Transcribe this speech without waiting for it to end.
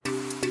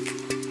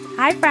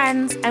Hi,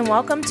 friends, and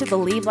welcome to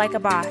Believe Like a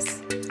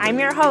Boss. I'm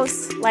your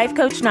host, Life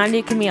Coach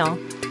Nandi Camille.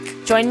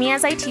 Join me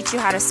as I teach you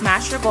how to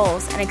smash your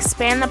goals and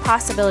expand the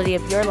possibility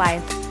of your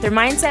life through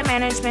mindset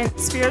management,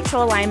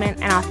 spiritual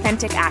alignment, and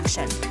authentic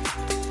action.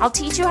 I'll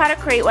teach you how to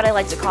create what I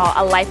like to call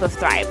a life of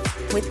thrive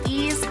with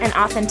ease and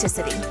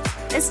authenticity.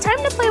 It's time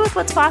to play with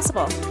what's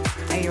possible.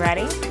 Are you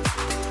ready?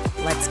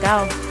 Let's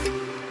go.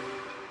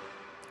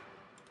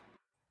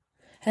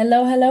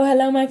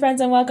 Hello, my friends,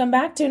 and welcome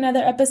back to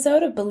another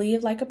episode of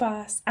Believe Like a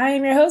Boss. I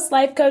am your host,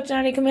 Life Coach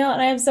Nandi Camille,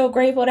 and I am so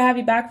grateful to have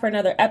you back for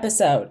another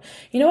episode.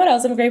 You know what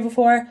else I'm grateful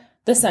for?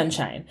 The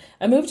sunshine.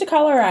 I moved to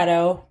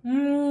Colorado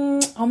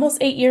almost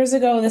 8 years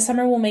ago. This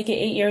summer will make it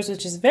 8 years,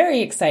 which is very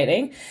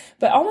exciting,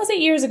 but almost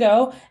 8 years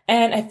ago,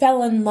 and I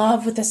fell in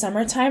love with the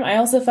summertime. I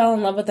also fell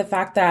in love with the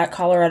fact that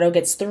Colorado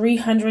gets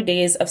 300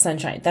 days of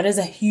sunshine. That is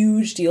a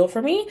huge deal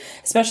for me,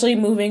 especially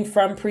moving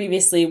from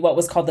previously what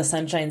was called the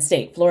Sunshine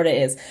State, Florida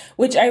is,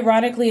 which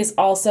ironically is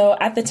also,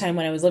 at the time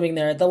when I was living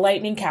there, the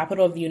lightning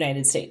capital of the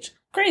United States.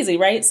 Crazy,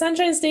 right?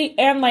 Sunshine State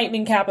and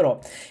lightning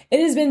capital. It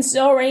has been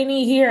so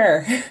rainy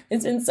here.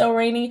 It's been so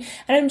rainy,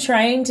 and I'm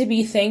trying to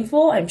be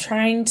thankful. I'm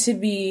trying to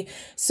be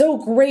so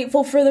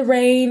grateful for the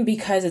rain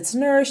because it's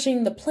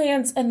nourishing the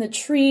plants and the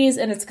trees,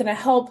 and it's going to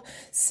help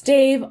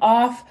stave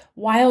off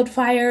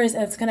wildfires,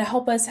 and it's going to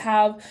help us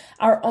have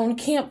our own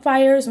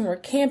campfires when we're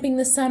camping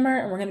this summer,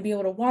 and we're going to be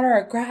able to water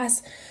our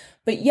grass.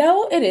 But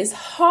it is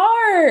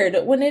hard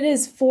when it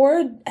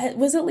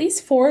was at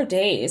least 4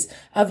 days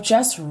of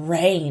just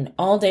rain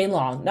all day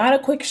long. Not a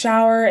quick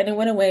shower and it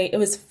went away. It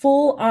was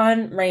full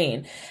on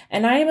rain.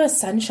 And I am a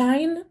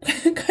sunshine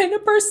kind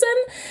of person.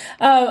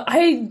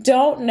 I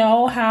don't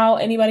know how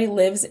anybody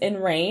lives in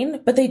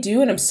rain, but they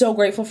do. And I'm so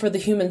grateful for the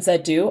humans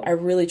that do. I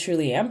really,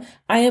 truly am.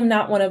 I am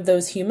not one of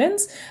those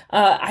humans.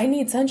 I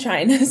need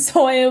sunshine.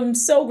 So I am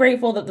so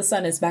grateful that the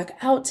sun is back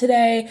out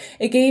today.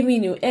 It gave me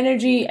new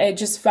energy. I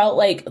just felt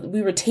like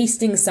we were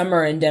tasting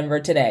summer in Denver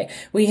today.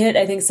 We hit,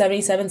 I think,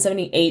 77,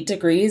 78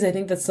 degrees. I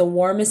think that's the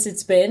warmest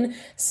it's been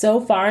so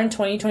far in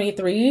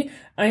 2023.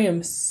 I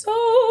am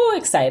so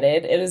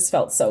excited. It has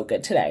felt so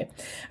good today.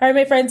 All right,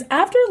 my friends,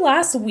 after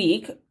last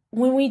week,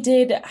 when we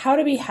did How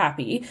to Be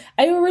Happy,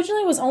 I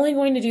originally was only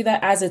going to do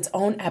that as its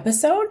own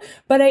episode,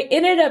 but I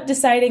ended up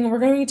deciding we're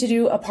going to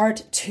do a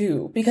part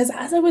 2 because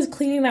as I was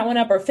cleaning that one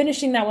up or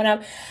finishing that one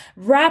up,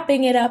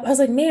 wrapping it up, I was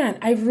like, man,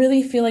 I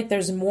really feel like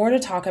there's more to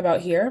talk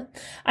about here.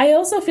 I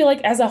also feel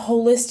like as a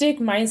holistic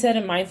mindset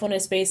and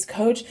mindfulness-based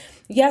coach,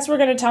 yes, we're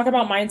going to talk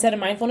about mindset and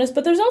mindfulness,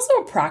 but there's also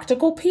a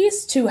practical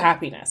piece to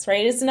happiness,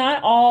 right? It's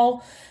not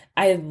all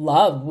I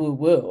love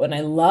woo-woo and I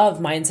love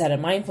mindset and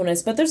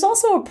mindfulness, but there's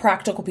also a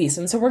practical piece.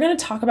 And so we're going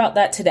to talk about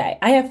that today.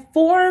 I have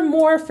 4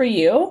 more for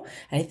you.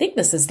 I think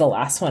this is the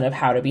last one of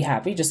How to Be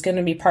Happy, just going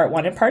to be part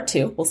 1 and part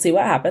 2. We'll see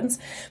what happens.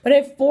 But I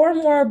have 4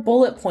 more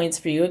bullet points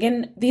for you.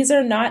 Again, these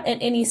are not in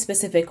any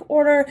specific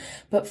order,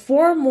 but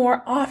 4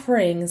 more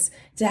offerings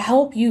to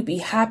help you be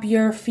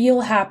happier,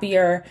 feel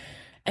happier,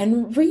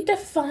 and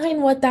redefine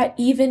what that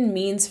even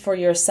means for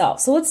yourself.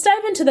 So let's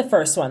dive into the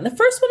first one. The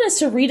first one is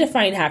to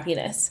redefine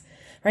happiness.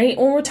 Right?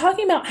 When we're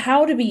talking about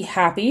how to be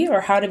happy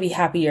or how to be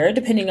happier,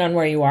 depending on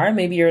where you are,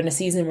 maybe you're in a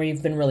season where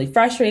you've been really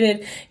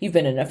frustrated, you've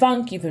been in a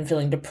funk, you've been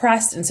feeling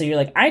depressed, and so you're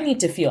like, I need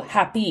to feel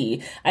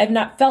happy. I've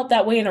not felt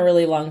that way in a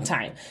really long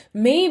time.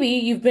 Maybe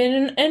you've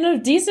been in a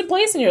decent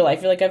place in your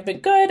life. You're like, I've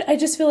been good. I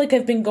just feel like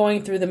I've been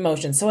going through the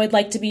motions, so I'd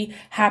like to be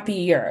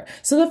happier.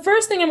 So the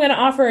first thing I'm going to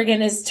offer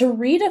again is to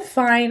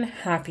redefine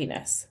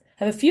happiness.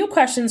 I have a few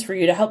questions for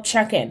you to help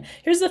check in.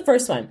 Here's the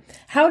first one.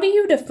 How do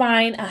you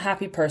define a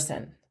happy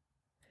person?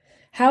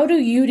 How do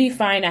you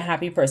define a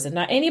happy person?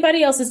 Not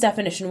anybody else's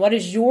definition. What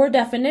is your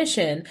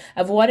definition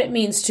of what it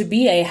means to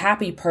be a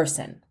happy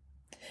person?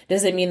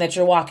 Does it mean that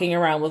you're walking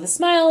around with a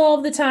smile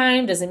all the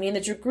time? Does it mean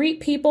that you greet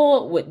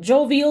people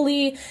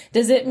jovially?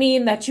 Does it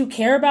mean that you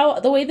care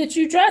about the way that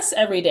you dress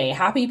every day?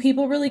 Happy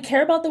people really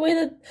care about the way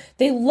that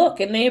they look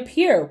and they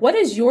appear. What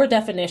is your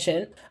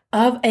definition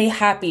of a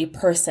happy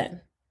person?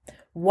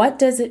 What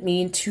does it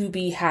mean to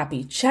be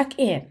happy? Check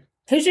in.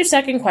 Here's your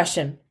second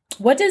question.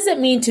 What does it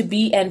mean to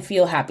be and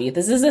feel happy?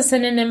 This is a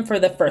synonym for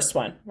the first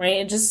one, right?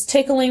 And just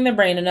tickling the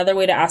brain, another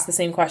way to ask the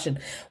same question.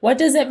 What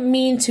does it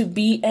mean to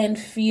be and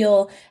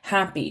feel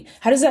happy?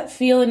 How does that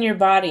feel in your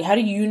body? How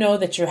do you know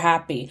that you're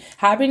happy?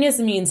 Happiness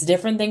means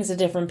different things to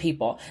different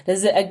people.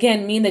 Does it,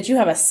 again, mean that you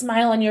have a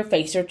smile on your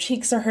face? Your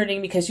cheeks are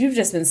hurting because you've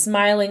just been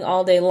smiling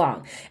all day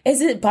long?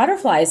 Is it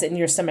butterflies in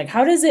your stomach?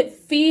 How does it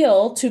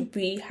feel to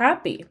be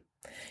happy?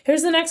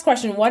 Here's the next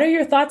question. What are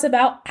your thoughts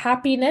about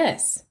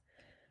happiness?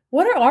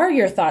 What are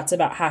your thoughts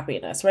about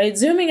happiness, right?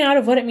 Zooming out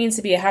of what it means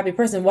to be a happy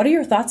person, what are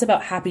your thoughts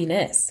about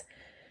happiness?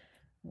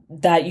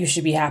 That you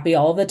should be happy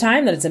all the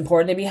time, that it's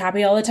important to be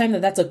happy all the time,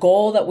 that that's a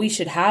goal that we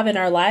should have in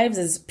our lives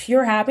is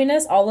pure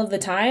happiness all of the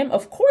time.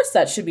 Of course,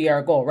 that should be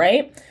our goal,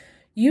 right?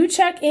 You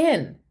check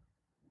in.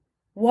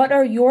 What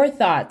are your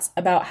thoughts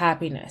about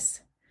happiness?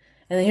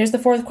 And then here's the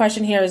fourth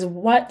question here is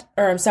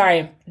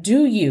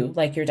do you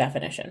like your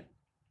definition?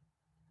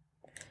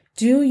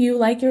 Do you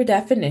like your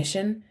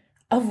definition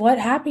of what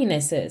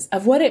happiness is,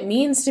 of what it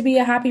means to be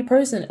a happy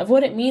person, of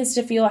what it means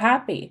to feel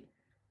happy.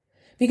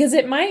 Because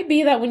it might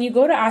be that when you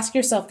go to ask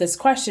yourself this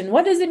question,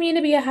 what does it mean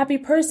to be a happy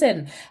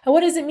person?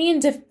 What does it mean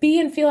to be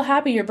and feel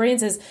happy? Your brain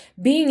says,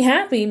 being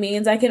happy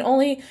means I can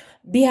only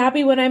be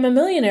happy when I'm a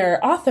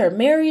millionaire, author,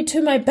 married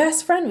to my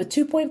best friend with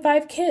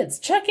 2.5 kids.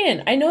 Check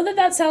in. I know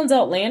that sounds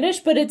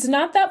outlandish, but it's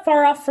not that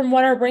far off from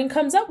what our brain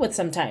comes up with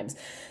sometimes.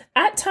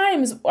 At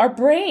times, our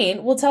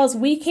brain will tell us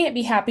we can't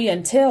be happy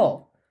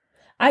until.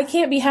 I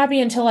can't be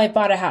happy until I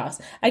bought a house.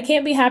 I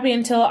can't be happy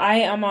until I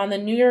am on the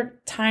New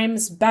York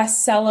Times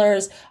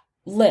bestsellers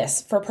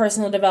list for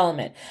personal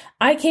development.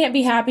 I can't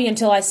be happy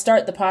until I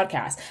start the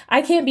podcast.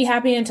 I can't be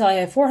happy until I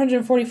have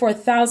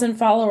 444,000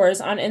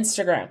 followers on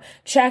Instagram.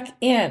 Check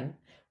in.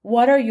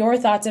 What are your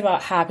thoughts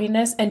about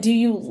happiness? And do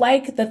you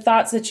like the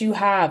thoughts that you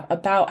have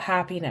about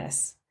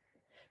happiness?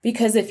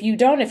 Because if you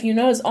don't, if you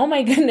notice, oh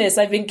my goodness,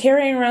 I've been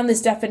carrying around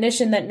this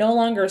definition that no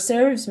longer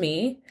serves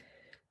me,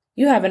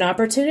 you have an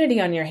opportunity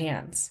on your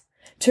hands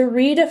to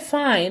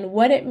redefine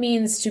what it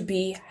means to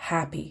be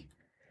happy.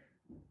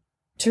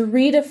 To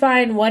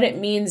redefine what it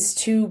means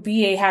to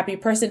be a happy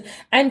person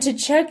and to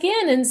check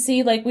in and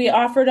see, like we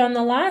offered on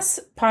the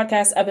last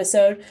podcast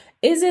episode,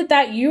 is it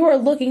that you are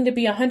looking to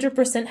be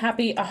 100%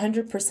 happy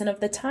 100% of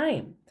the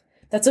time?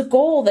 That's a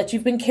goal that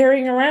you've been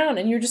carrying around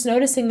and you're just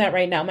noticing that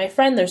right now. My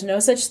friend, there's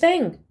no such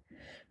thing.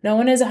 No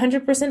one is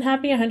 100%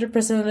 happy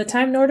 100% of the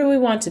time, nor do we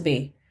want to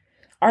be.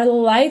 Our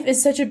life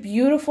is such a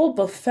beautiful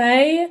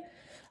buffet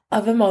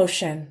of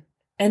emotion,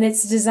 and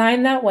it's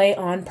designed that way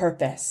on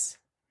purpose.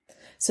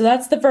 So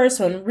that's the first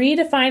one.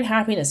 Redefine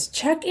happiness.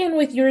 Check in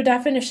with your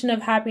definition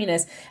of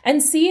happiness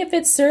and see if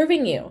it's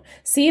serving you.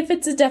 See if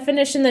it's a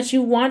definition that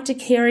you want to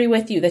carry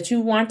with you, that you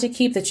want to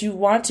keep, that you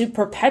want to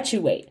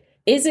perpetuate.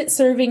 Is it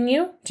serving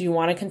you? Do you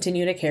want to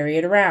continue to carry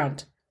it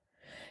around?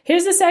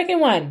 Here's the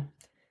second one.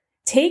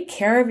 Take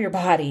care of your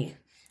body.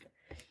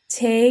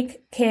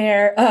 Take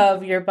care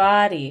of your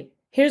body.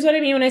 Here's what I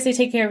mean when I say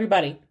take care of your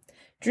body.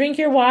 Drink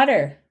your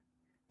water.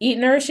 Eat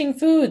nourishing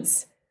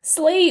foods.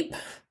 Sleep.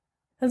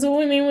 That's what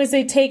we mean when we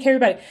say take care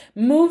of your body.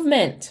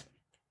 Movement,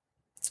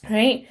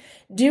 right?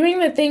 Doing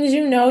the things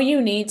you know you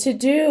need to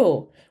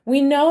do. We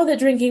know that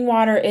drinking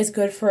water is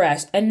good for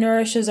us and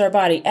nourishes our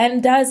body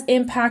and does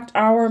impact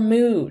our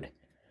mood,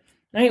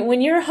 right?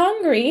 When you're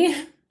hungry,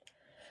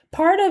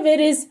 part of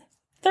it is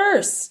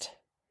thirst.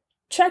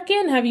 Check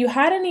in. Have you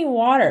had any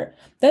water?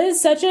 That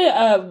is such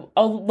a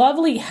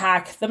lovely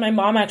hack that my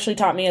mom actually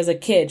taught me as a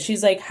kid.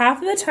 She's like,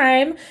 half of the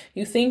time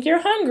you think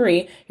you're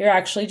hungry, you're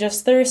actually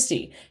just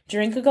thirsty.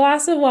 Drink a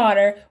glass of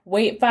water,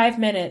 wait 5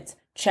 minutes,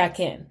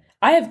 check in.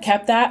 I have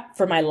kept that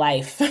for my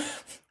life.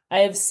 I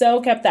have so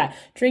kept that.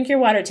 Drink your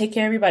water, take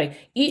care of your body.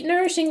 Eat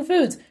nourishing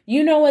foods.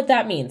 You know what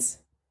that means.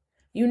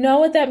 You know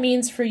what that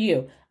means for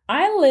you.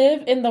 I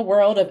live in the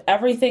world of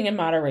everything in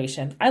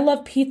moderation. I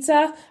love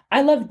pizza.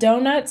 I love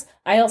donuts.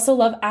 I also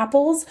love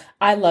apples.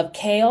 I love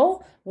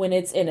kale when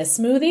it's in a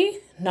smoothie,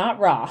 not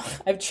raw.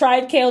 I've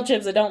tried kale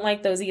chips. I don't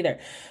like those either.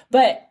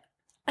 But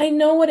I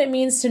know what it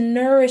means to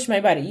nourish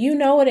my body. You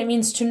know what it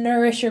means to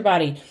nourish your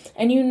body.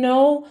 And you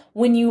know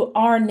when you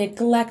are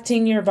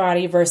neglecting your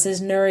body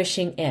versus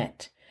nourishing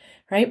it,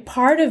 right?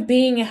 Part of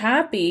being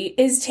happy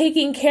is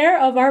taking care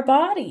of our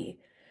body,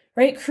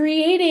 right?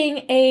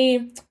 Creating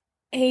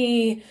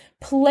a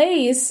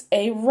place,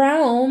 a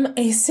realm,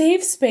 a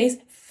safe space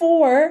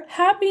for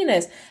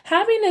happiness.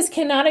 Happiness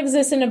cannot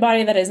exist in a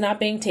body that is not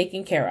being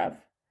taken care of.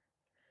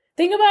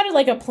 Think about it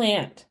like a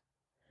plant.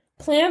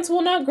 Plants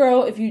will not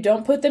grow if you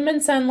don't put them in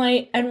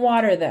sunlight and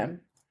water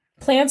them.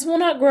 Plants will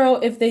not grow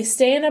if they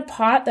stay in a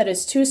pot that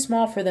is too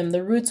small for them.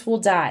 The roots will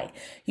die.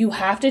 You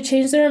have to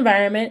change their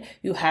environment.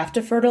 You have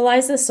to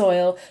fertilize the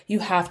soil. You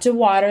have to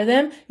water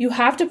them. You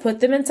have to put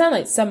them in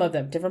sunlight. Some of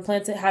them, different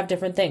plants that have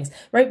different things,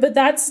 right? But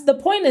that's the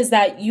point, is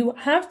that you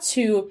have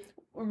to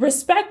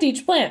respect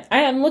each plant. I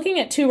am looking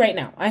at 2 right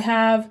now. I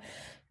have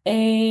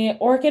a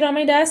orchid on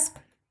my desk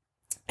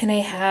and I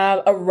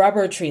have a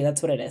rubber tree.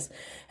 That's what it is.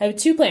 I have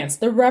 2 plants.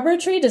 The rubber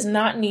tree does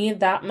not need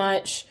that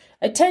much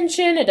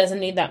attention. It doesn't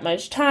need that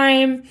much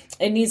time.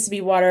 It needs to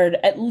be watered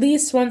at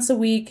least once a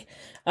week.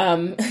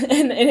 And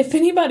if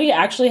anybody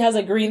actually has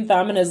a green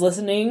thumb and is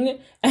listening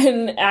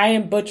and I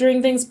am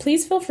butchering things,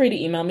 please feel free to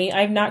email me.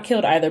 I've not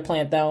killed either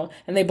plant though,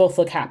 and they both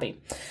look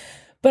happy.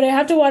 But I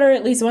have to water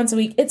at least once a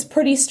week. It's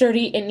pretty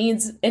sturdy. It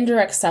needs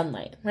indirect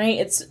sunlight, right?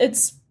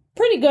 It's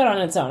pretty good on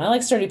its own. I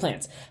like sturdy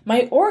plants.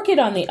 My orchid,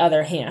 on the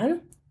other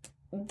hand,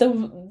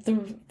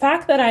 the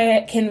fact that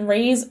I can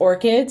raise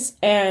orchids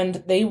and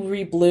they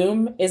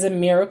rebloom is a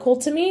miracle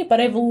to me, but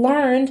I've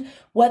learned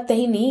what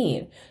they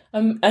need.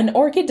 An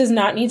orchid does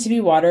not need to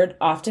be watered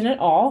often at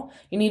all.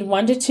 You need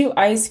 1 to 2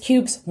 ice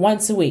cubes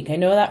once a week. I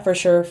know that for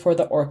sure for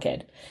the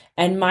orchid.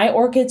 And my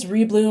orchids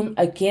rebloom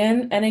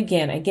again and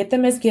again. I get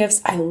them as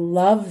gifts. I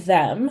love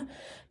them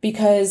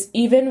because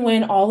even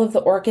when all of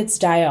the orchids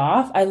die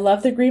off, I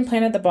love the green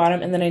plant at the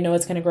bottom, and then I know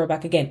it's going to grow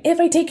back again if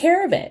I take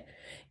care of it.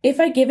 If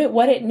I give it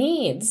what it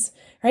needs,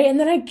 right? And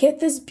then I get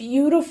this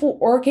beautiful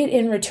orchid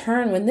in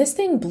return. When this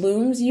thing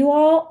blooms, you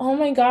all, oh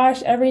my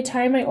gosh, every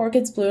time my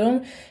orchids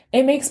bloom,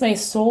 it makes my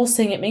soul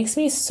sing. It makes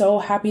me so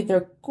happy.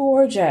 They're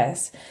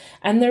gorgeous.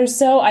 And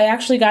I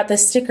actually got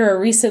this sticker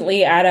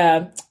recently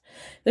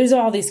there's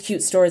all these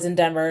cute stores in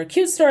Denver,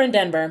 cute store in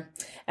Denver,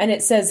 and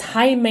it says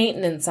high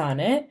maintenance on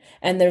it,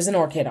 and there's an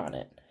orchid on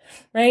it.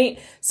 Right?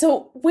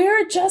 So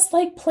we're just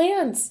like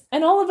plants,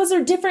 and all of us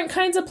are different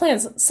kinds of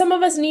plants. Some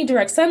of us need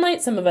direct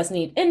sunlight. Some of us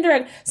need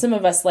indirect. Some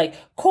of us like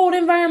cold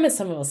environments.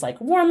 Some of us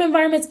like warm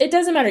environments. It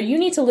doesn't matter. You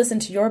need to listen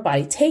to your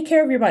body. Take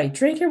care of your body.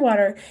 Drink your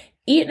water.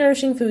 Eat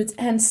nourishing foods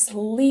and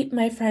sleep,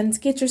 my friends.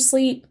 Get your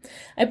sleep.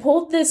 I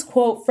pulled this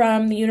quote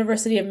from the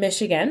University of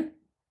Michigan.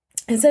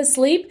 It says,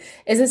 sleep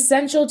is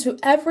essential to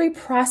every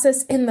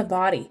process in the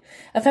body,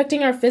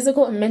 affecting our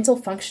physical and mental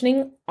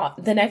functioning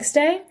the next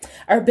day,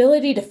 our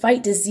ability to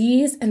fight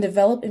disease and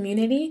develop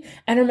immunity,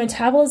 and our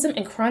metabolism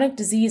and chronic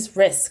disease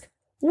risk.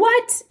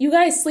 What? You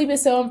guys, sleep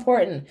is so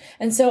important.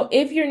 And so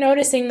if you're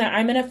noticing that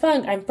I'm in a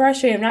funk, I'm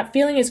frustrated, I'm not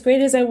feeling as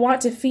great as I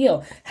want to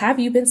feel, have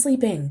you been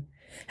sleeping?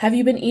 Have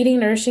you been eating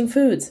nourishing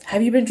foods?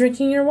 Have you been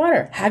drinking your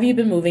water? Have you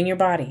been moving your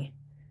body?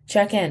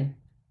 Check in.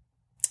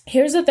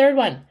 Here's the third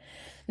one.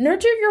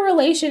 Nurture your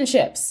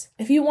relationships.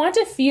 If you want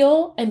to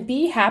feel and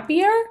be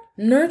happier,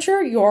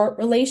 nurture your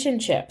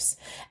relationships.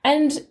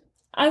 And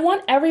I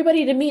want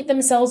everybody to meet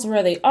themselves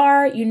where they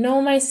are. You know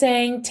my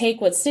saying,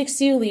 take what sticks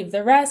to you, leave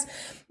the rest.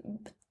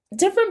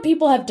 Different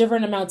people have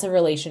different amounts of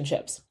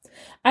relationships.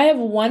 I have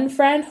one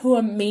friend who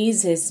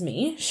amazes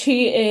me.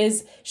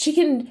 She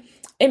can,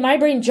 in my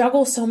brain,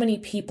 juggle so many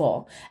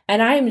people,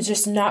 and I'm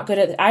just not good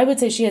at it. I would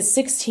say she has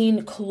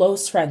 16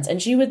 close friends, and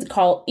she would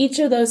call each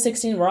of those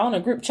 16, we're all in a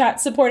group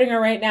chat supporting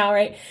her right now,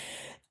 right?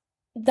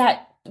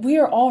 That we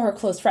are all her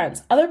close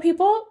friends. Other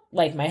people,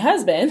 like my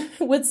husband,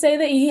 would say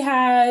that he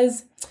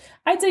has,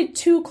 I'd say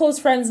 2 close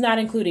friends, not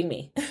including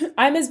me.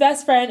 I'm his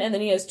best friend, and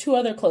then he has 2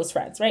 other close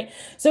friends, right?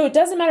 So it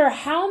doesn't matter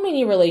how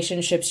many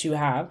relationships you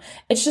have.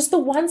 It's just the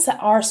ones that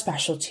are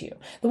special to you,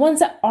 the ones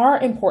that are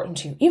important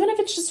to you, even if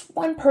it's just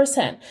one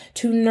person,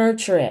 to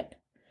nurture it.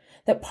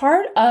 That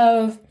part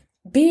of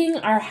being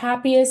our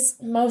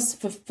happiest,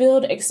 most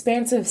fulfilled,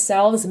 expansive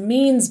selves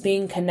means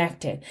being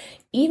connected.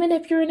 Even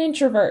if you're an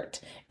introvert,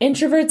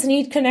 introverts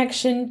need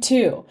connection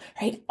too,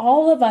 right?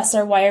 All of us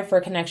are wired for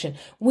connection.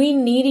 We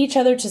need each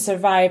other to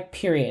survive,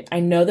 period. I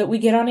know that we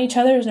get on each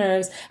other's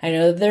nerves. I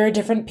know that there are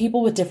different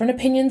people with different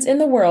opinions in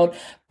the world,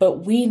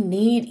 but we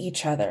need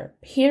each other,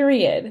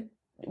 period.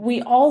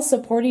 We all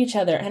support each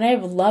other. And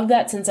I've loved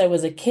that since I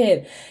was a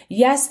kid.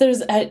 Yes,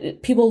 there's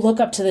people look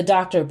up to the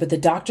doctor, but the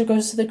doctor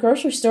goes to the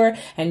grocery store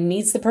and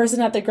needs the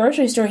person at the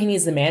grocery store. He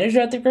needs the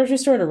manager at the grocery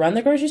store to run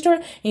the grocery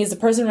store. He needs the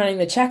person running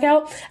the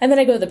checkout. And then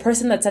I go to the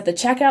person that's at the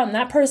checkout, and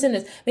that person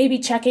is maybe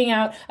checking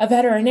out a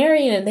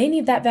veterinarian, and they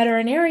need that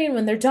veterinarian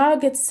when their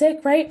dog gets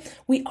sick, right?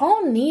 We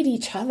all need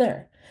each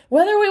other.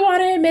 Whether we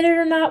want to admit it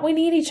or not, we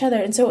need each other.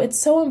 And so it's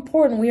so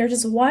important. We are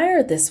just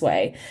wired this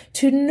way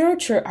to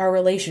nurture our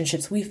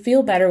relationships. We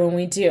feel better when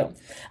we do.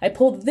 I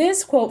pulled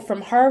this quote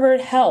from Harvard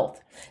Health.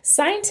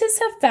 Scientists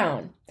have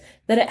found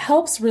that it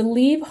helps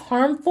relieve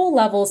harmful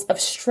levels of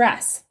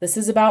stress. This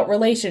is about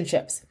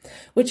relationships,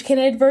 which can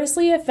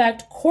adversely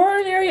affect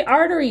coronary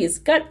arteries,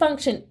 gut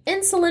function,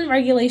 insulin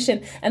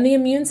regulation, and the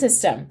immune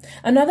system.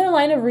 Another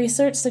line of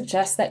research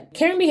suggests that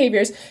caring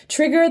behaviors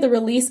trigger the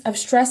release of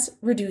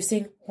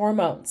stress-reducing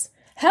hormones.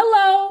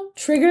 Hello,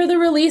 trigger the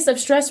release of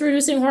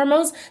stress-reducing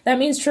hormones. That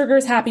means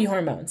triggers happy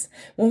hormones.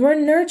 When we're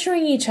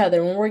nurturing each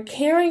other, when we're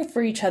caring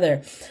for each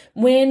other,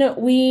 when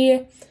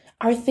we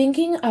are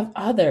thinking of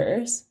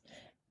others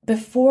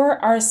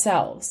before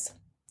ourselves.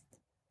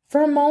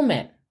 For a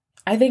moment,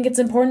 I think it's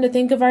important to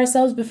think of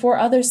ourselves before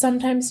others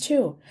sometimes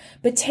too.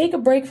 But take a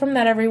break from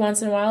that every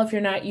once in a while if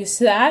you're not used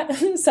to that.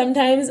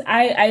 Sometimes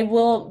I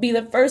will be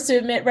the first to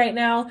admit right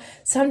now,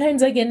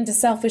 sometimes I get into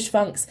selfish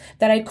funks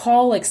that I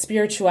call like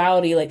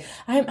spirituality. Like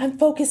I'm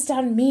focused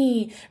on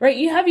me, right?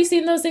 Have you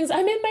seen those things?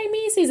 I'm in my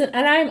me season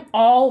and I'm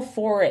all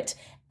for it.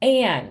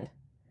 And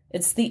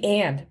it's the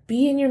and.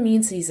 Be in your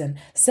me season.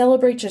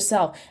 Celebrate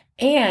yourself.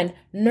 And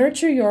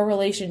nurture your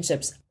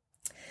relationships.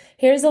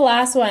 Here's the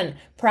last one.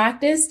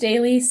 Practice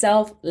daily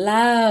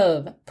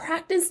self-love.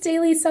 Practice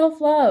daily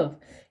self-love.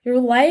 Your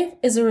life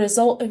is a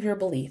result of your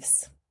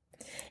beliefs.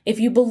 If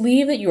you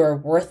believe that you are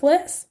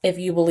worthless, if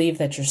you believe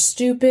that you're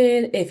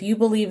stupid, if you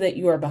believe that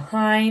you are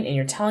behind and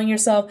you're telling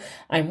yourself,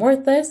 I'm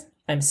worthless,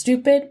 I'm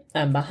stupid,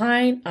 I'm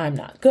behind, I'm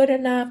not good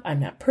enough, I'm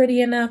not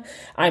pretty enough,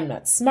 I'm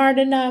not smart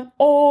enough,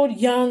 old,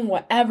 young,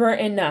 whatever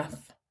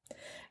enough.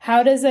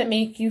 How does that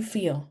make you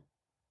feel?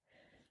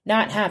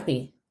 Not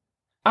happy.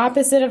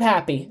 Opposite of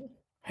happy,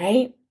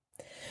 right?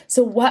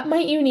 So what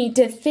might you need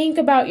to think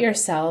about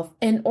yourself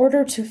in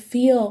order to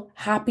feel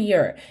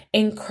happier,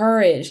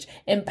 encouraged,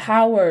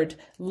 empowered,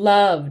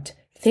 loved?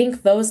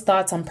 Think those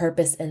thoughts on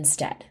purpose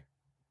instead.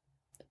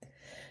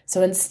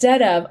 So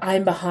instead of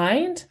I'm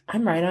behind,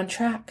 I'm right on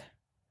track,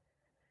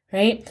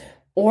 right?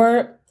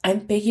 Or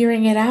I'm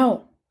figuring it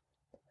out,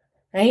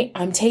 right?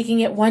 I'm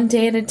taking it one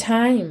day at a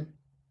time.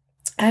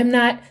 I'm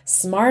not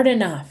smart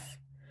enough.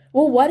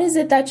 Well, what is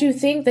it that you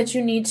think that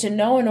you need to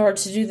know in order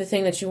to do the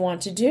thing that you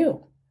want to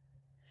do?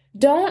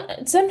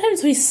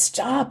 Sometimes we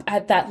stop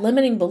at that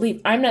limiting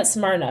belief. I'm not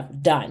smart enough.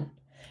 Done.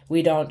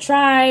 We don't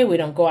try. We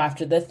don't go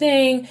after the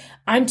thing.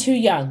 I'm too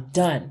young.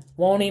 Done.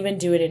 Won't even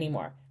do it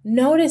anymore.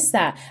 Notice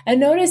that. And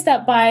notice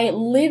that by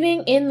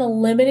living in the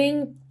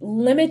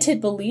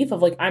limited belief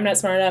of like, I'm not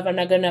smart enough, I'm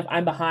not good enough,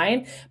 I'm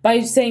behind, by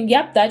saying,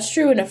 yep, that's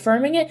true, and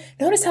affirming it,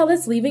 notice how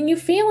that's leaving you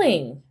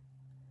feeling.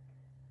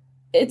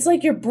 It's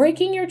like you're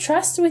breaking your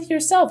trust with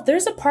yourself.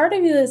 There's a part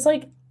of you that's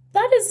like,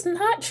 that is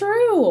not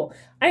true.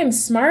 I am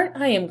smart.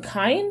 I am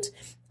kind.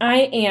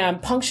 I am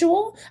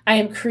punctual. I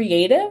am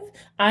creative.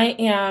 I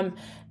am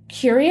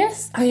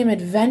curious. I am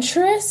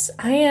adventurous.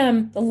 I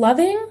am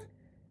loving.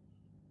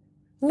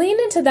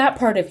 Lean into that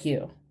part of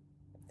you.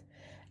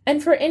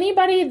 And for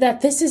anybody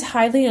that this is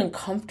highly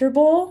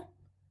uncomfortable,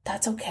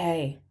 that's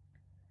okay.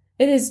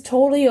 It is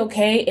totally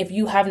okay if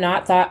you have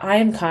not thought, I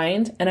am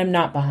kind and I'm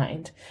not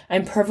behind.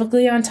 I'm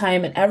perfectly on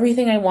time and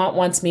everything I want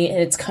wants me and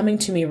it's coming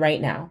to me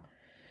right now.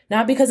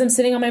 Not because I'm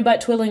sitting on my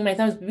butt twiddling my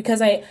thumbs, but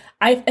because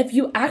if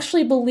you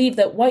actually believe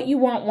that what you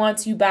want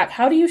wants you back,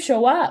 how do you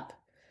show up?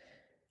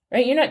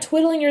 Right? You're not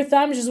twiddling your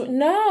thumbs.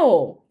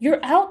 No, you're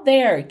out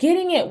there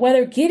getting it,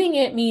 whether getting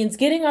it means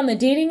getting on the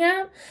dating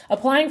app,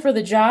 applying for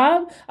the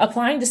job,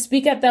 applying to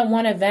speak at that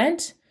one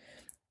event,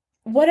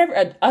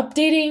 whatever,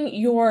 updating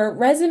your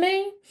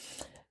resume,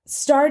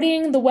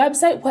 starting the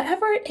website,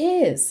 whatever it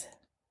is.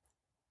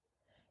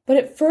 But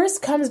it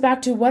first comes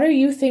back to, what are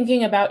you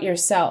thinking about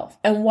yourself?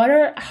 And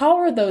how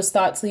are those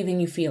thoughts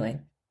leaving you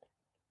feeling?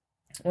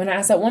 I want to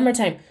ask that one more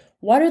time.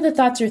 What are the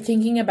thoughts you're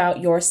thinking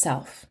about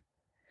yourself?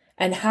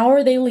 And how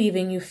are they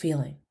leaving you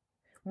feeling?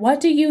 What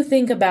do you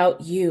think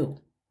about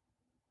you?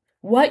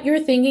 What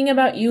you're thinking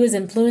about you is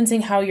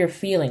influencing how you're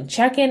feeling.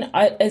 Check in,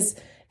 is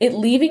it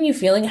leaving you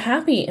feeling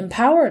happy,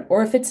 empowered?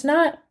 Or if it's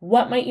not,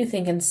 what might you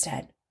think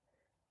instead?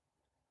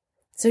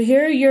 So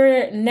here are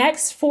your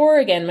next 4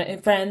 again, my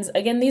friends.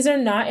 Again, these are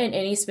not in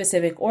any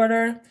specific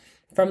order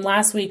from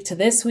last week to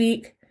this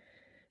week.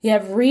 You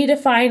have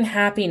redefine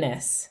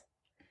happiness.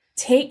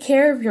 Take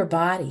care of your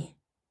body.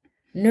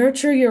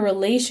 Nurture your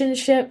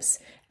relationships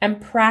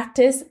and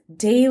practice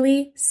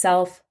daily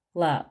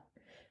self-love.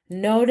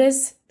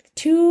 Notice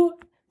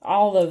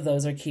all of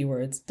those are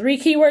keywords. 3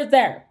 keywords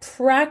there.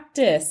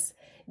 Practice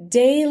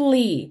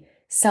daily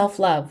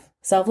self-love.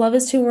 Self-love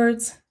is 2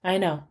 words, I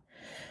know.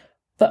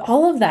 But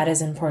all of that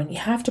is important. You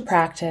have to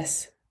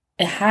practice.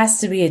 It has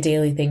to be a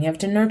daily thing. You have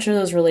to nurture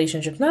those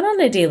relationships, not on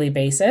a daily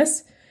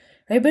basis,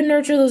 right? But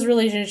nurture those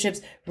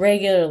relationships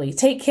regularly.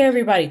 Take care of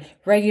your body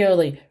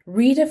regularly.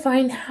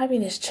 Redefine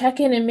happiness. Check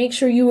in and make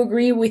sure you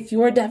agree with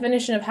your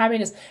definition of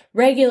happiness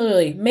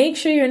regularly. Make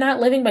sure you're not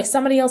living by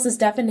somebody else's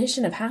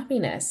definition of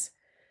happiness.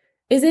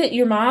 Is it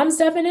your mom's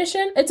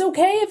definition? It's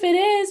okay if it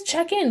is.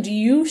 Check in. Do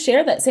you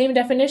share that same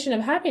definition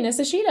of happiness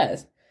as she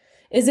does?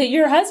 Is it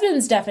your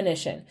husband's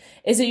definition?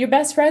 Is it your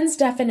best friend's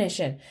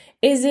definition?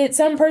 Is it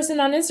some person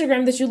on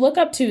Instagram that you look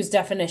up to's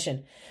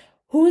definition?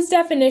 Whose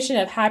definition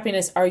of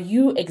happiness are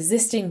you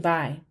existing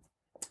by?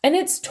 And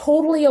it's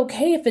totally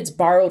okay if it's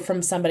borrowed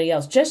from somebody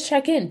else. Just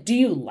check in. Do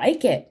you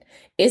like it?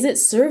 Is it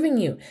serving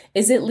you?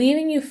 Is it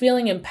leaving you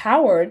feeling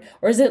empowered,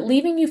 or is it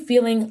leaving you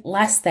feeling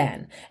less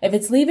than? If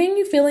it's leaving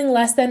you feeling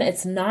less than,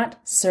 it's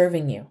not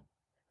serving you.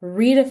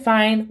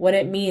 Redefine what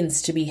it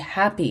means to be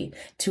happy,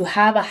 to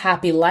have a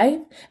happy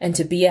life, and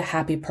to be a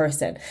happy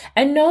person.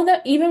 And know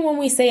that even when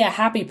we say a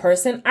happy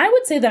person, I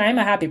would say that I'm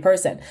a happy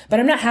person, but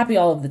I'm not happy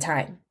all of the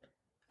time.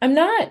 I'm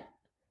not.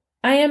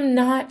 I am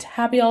not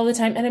happy all the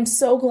time. And I'm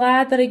so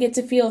glad that I get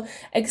to feel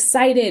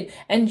excited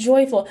and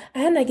joyful.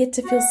 And I get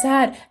to feel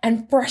sad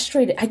and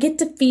frustrated. I get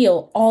to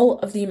feel all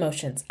of the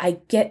emotions. I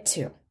get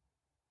to.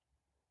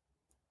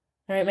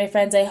 All right, my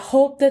friends, I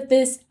hope that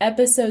this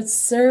episode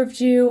served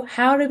you.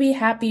 How to be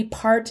happy,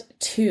 part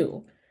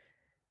 2.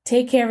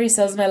 Take care of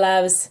yourselves, my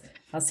loves.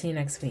 I'll see you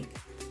next week.